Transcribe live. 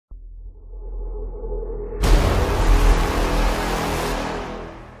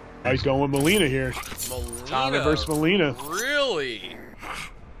Oh, he's going with Melina here. Tana versus Melina. Really?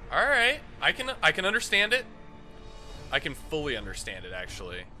 All right. I can understand it. I can fully understand it,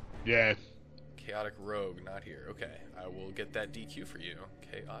 actually. Yeah. Chaotic Rogue, not here. Okay, I will get that DQ for you.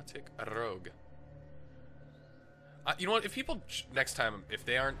 Chaotic Rogue. You know what? If people next time, if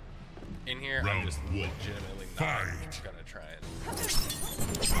they aren't in here, I'm just legitimately not gonna try it.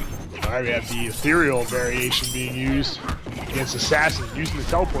 All right, we have the ethereal variation being used against assassins, using the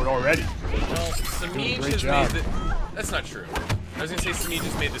teleport already. Well, Samij has made that's not true. I was gonna say Samij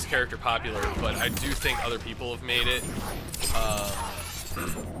has made this character popular, but I do think other people have made it.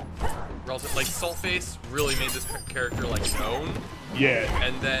 Relative, like Saltface really made this character like known. Yeah.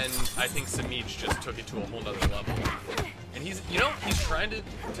 And then I think Samij just took it to a whole nother level. And he's, you know, he's trying to do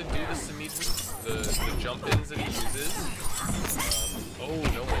the Samij, the jump ins that he uses. Oh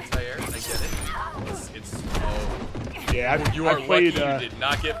no, anti-air. I get it. It's oh. Yeah, you are lucky you did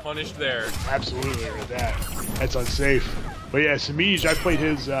not get punished there. Absolutely, with that. That's unsafe. But yeah, Samij, I played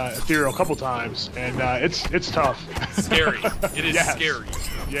his ethereal a couple times, and it's tough. Scary. It is scary.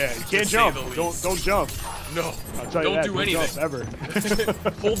 Yeah, you can't jump. Don't jump. No. I'll tell you that. Don't do anything. Jump ever.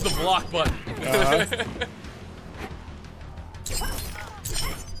 Hold the block button.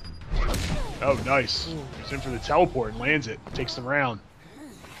 Oh, nice. He's in for the teleport and lands it. Takes the round.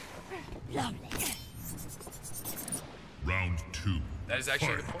 Round 2. That is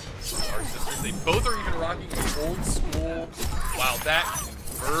actually the point. Our sisters, they both are even rocking the old school. Wow, that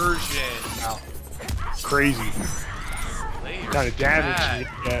conversion. Wow. Crazy. What kind of damage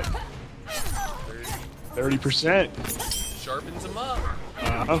you get? 30%. Sharpens them up.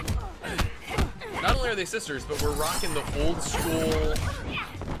 Uh-huh. Not only are they sisters, but we're rocking the old school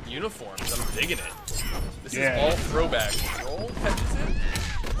uniforms. I'm digging it. This is all throwback. Roll catches it.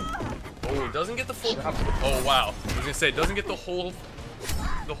 Oh, doesn't get the full. Oh wow. I was gonna say doesn't get the whole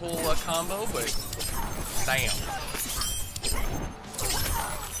combo, but damn.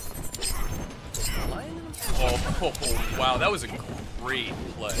 Oh wow, that was a great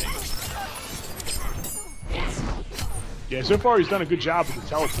play. Yeah, so far he's done a good job with the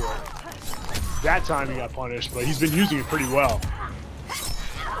teleport. That time he got punished, but he's been using it pretty well.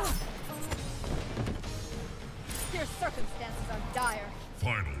 Your circumstances are dire.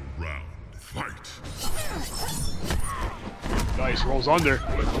 Final round. Fight. Nice, rolls under.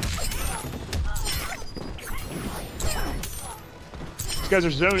 These guys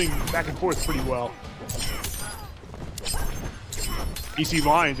are zoning back and forth pretty well. EC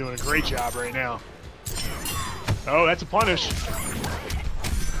Lion doing a great job right now. Oh, that's a punish.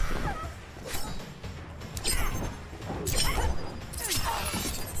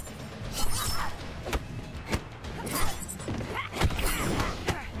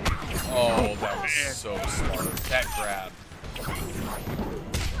 Oh, that was so smart. That grab.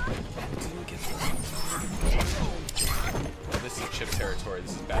 Oh, this is chip territory.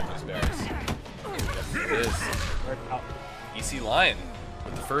 This is bad news bears. Yes, it is. EC Lion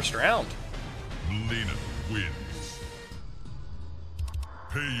with the first round. Melina wins.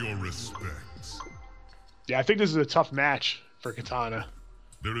 Pay your respects. Yeah, I think this is a tough match for Katana.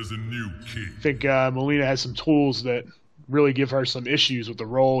 There is a new king. I think Melina has some tools that really give her some issues with the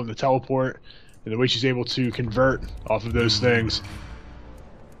roll and the teleport and the way she's able to convert off of those things.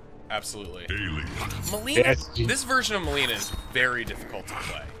 Absolutely. Alien. Melina, this version of Melina is very difficult to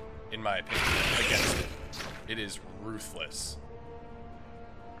play, in my opinion, against it. It is ruthless.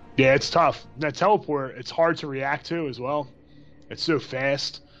 Yeah, it's tough. That teleport, it's hard to react to as well. It's so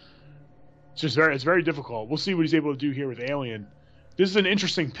fast. It's very difficult. We'll see what he's able to do here with Alien. This is an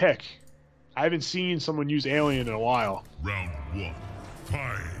interesting pick. I haven't seen someone use Alien in a while. Round 1.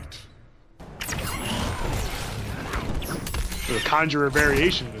 Fight. The Conjurer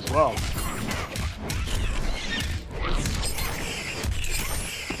variation as well.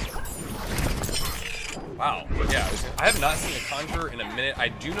 Wow. Yeah, I have not seen a Conjurer in a minute. I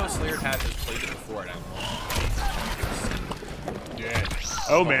do know Slayeredhat has played it before, and Yeah.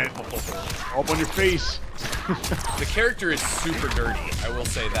 Oh man. Up on your face. The character is super dirty, I will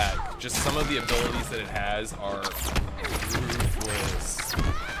say that. Just some of the abilities that it has are ruthless.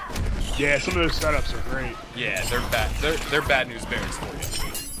 Yeah, some of those setups are great. Yeah, they're bad. They're bad news bears for you.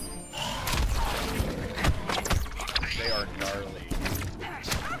 They are gnarly.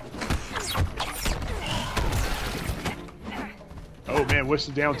 Oh man,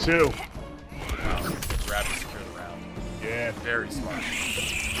 whistle down too. Wow, grab to secure the round. Yeah, very smart.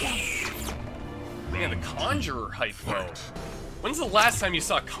 Man, the Conjurer hype though. When's the last time you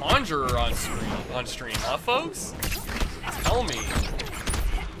saw Conjurer on stream, huh, folks? Tell me.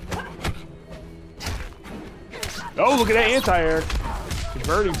 Oh, look at that anti-air.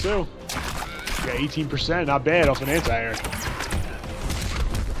 Converting too. Yeah, 18%, not bad off an anti-air.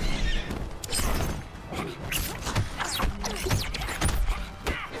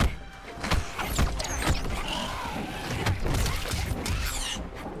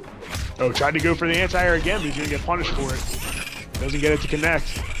 Oh, tried to go for the anti-air again, but he's gonna get punished for it. Doesn't get it to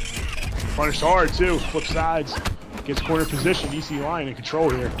connect. Punished hard too, flip sides. Gets corner position, EC line in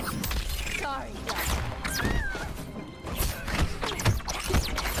control here. Sorry.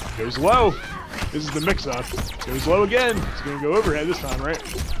 Goes low. This is the mix-up. Goes low again. He's gonna go overhead this time, right?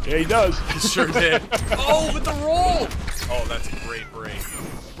 Yeah, he does. He sure did. Oh, with the roll! Oh, that's a great break.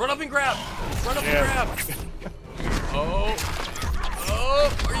 Run up and grab! Run up and grab! Oh. Oh,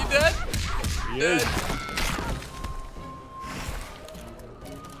 are you dead? He Dead. is.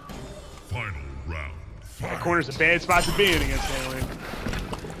 Final round. That corner's a bad spot to be in against Alien.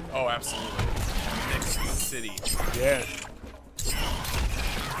 Oh, absolutely. Next city. Yeah.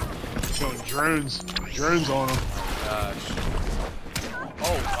 Going drones on him. Gosh.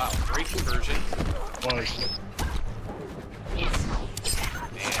 Oh, wow. Great conversion. Was. Man.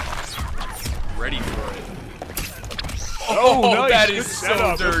 Ready for it. Oh, nice. That Good is so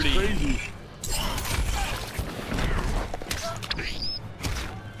setup. That's dirty. crazy.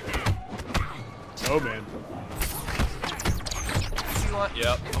 Oh, man.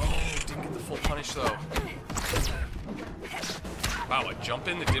 Yep. Oh, didn't get the full punish though. Wow, a jump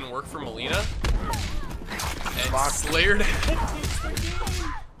in that didn't work for Melina. And Slayeredhat.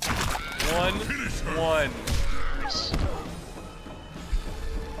 1-1.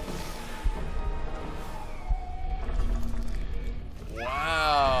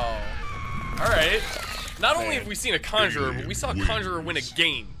 Wow. Alright. Not only have we seen a Conjurer, but we saw a Conjurer win a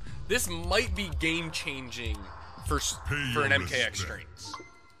game. This might be game-changing for an MKX string.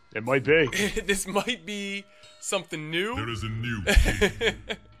 It might be. This might be something new. There is a new king.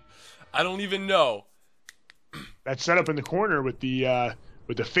 I don't even know. That setup in the corner with the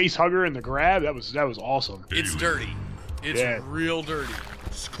face hugger and the grab, that was awesome. It's dirty. It's Yeah. real dirty.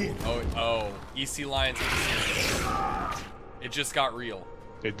 Scorpion. Oh, EC Lions. It just got real.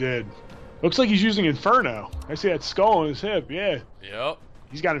 It did. Looks like he's using Inferno. I see that skull on his hip. Yeah, Yep.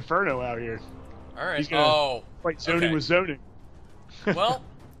 he's got Inferno out here. All right. He's gonna Oh. fight zoning okay. with zoning. Well,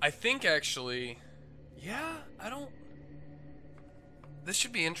 I think actually, yeah, this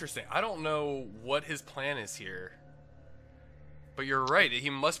should be interesting. I don't know what his plan is here. But you're right. He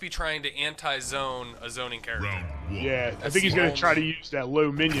must be trying to anti-zone a zoning character. Round one. Yeah, I That's think he's gonna slow. try to use that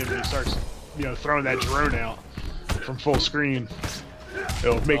low minion when he starts, throwing that drone out from full screen.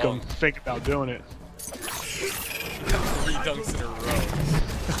 It'll make him think about doing it. 3 dunks in a row.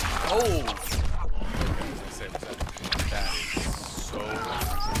 Oh! That is so...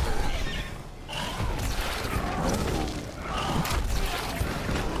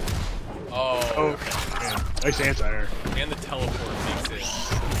 Oh, man. Nice anti-air. And the teleport makes it.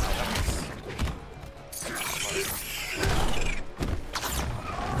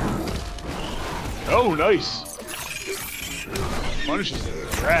 Oh, nice. Punishes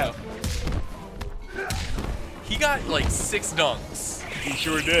it. Grab. He got like 6 dunks. He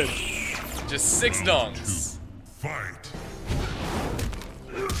sure did. Just 6 dunks. Fight.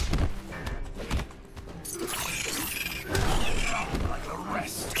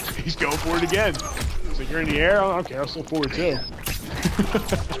 He's going for it again. So you're in the air? I don't care. I'll still forward too.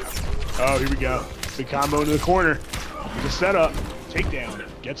 Oh, here we go. Big combo into the corner. The setup. Takedown.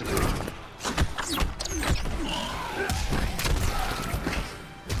 Gets it.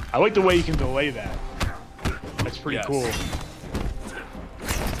 I like the way you can delay that. That's pretty Yes. cool.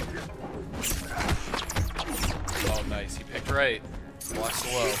 Oh, nice. He picked right. Blocks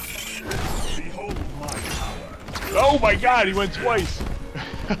low. Oh my god, he went twice.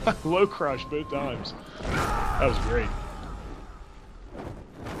 Low crush both times. That was great.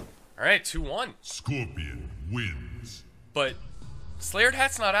 All right, 2-1. Scorpion wins. But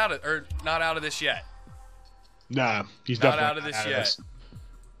Slayeredhat's not out of this yet. Nah, he's Not definitely out of this yet.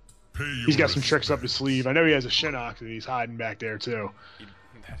 Pay your He's got some tricks up his respects. sleeve. I know he has a Shinnok that he's hiding back there too.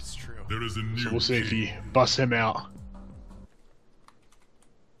 That is true. There is a new So we'll see if king. he busts him out.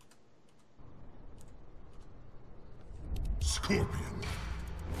 Scorpion.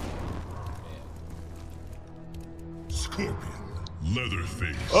 Scorpion.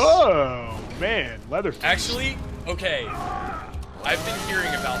 Leatherface. Oh man, Leatherface. Actually, okay. I've been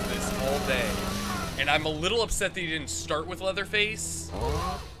hearing about this all day, and I'm a little upset that he didn't start with Leatherface.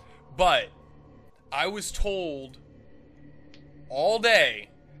 But I was told all day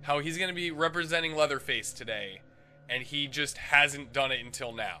how he's going to be representing Leatherface today, and he just hasn't done it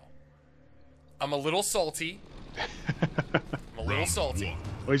until now. I'm a little salty. I'm a little little salty.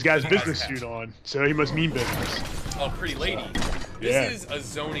 Well, he's got his business suit on, so he must mean business. Oh, pretty lady. Yeah. This is a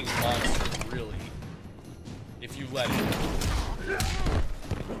zoning monster, really. If you let it.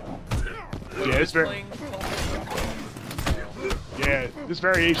 Yeah, it's very. Yeah, this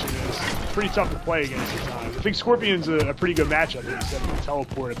variation is pretty tough to play against at times. I think Scorpion's a pretty good matchup with his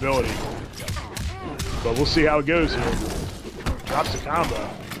teleport ability. But we'll see how it goes here. Drops the combo.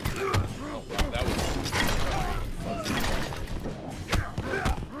 Oh, wow, that was...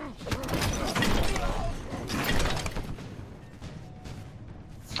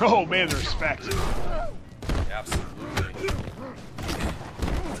 Oh man, the respect. Absolutely.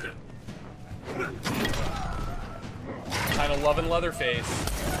 Kind of loving Leatherface.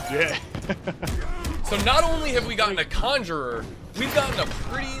 Yeah. So not only have we gotten a Conjurer, we've gotten a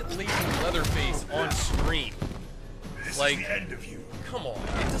pretty lady Leatherface on screen. Like, come on,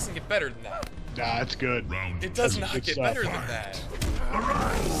 it doesn't get better than that. Nah, that's good. It does That's not good get stuff. better than that.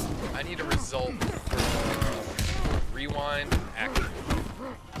 I need a result for rewind action.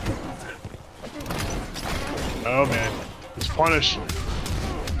 Oh man, it's punish.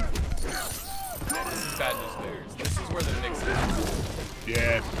 This is bad news bears. This is where the mix is.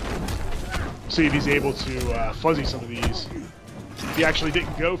 Yeah. See if he's able to fuzzy some of these. He actually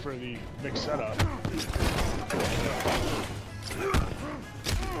didn't go for the mixed setup.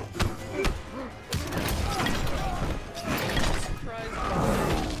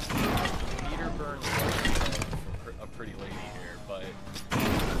 A pretty lady here, but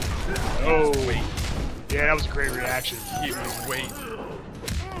Oh, yeah, that was a great reaction. he was waiting.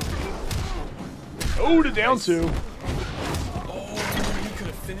 Oh, to down two. Oh, he could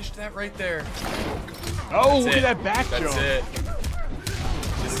have finished that right there. Oh, That's look it. at that back That's jump. it.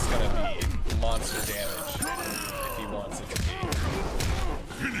 This is gonna be monster damage if he wants it to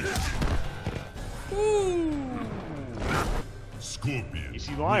be. Ooh. Scorpion.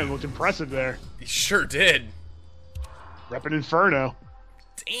 EC Lion looked impressive there. He sure did. Reppin' Inferno.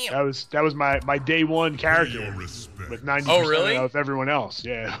 Damn. That was my day one character Your respect. with 90% Oh, really? of everyone else.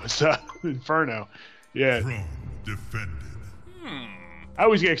 Yeah, it was Inferno. Yeah. Throne defended. I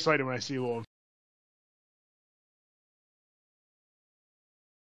always get excited when I see a little